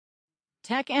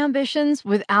Tech Ambitions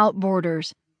Without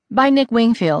Borders by Nick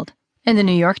Wingfield in the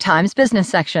New York Times Business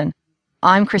section.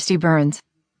 I'm Christy Burns.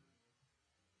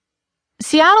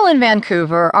 Seattle and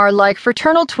Vancouver are like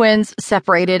fraternal twins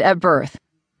separated at birth.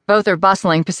 Both are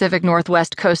bustling Pacific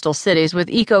Northwest coastal cities with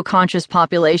eco-conscious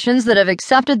populations that have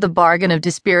accepted the bargain of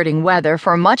dispiriting weather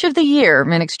for much of the year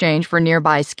in exchange for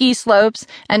nearby ski slopes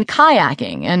and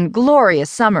kayaking and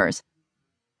glorious summers.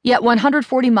 Yet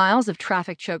 140 miles of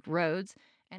traffic-choked roads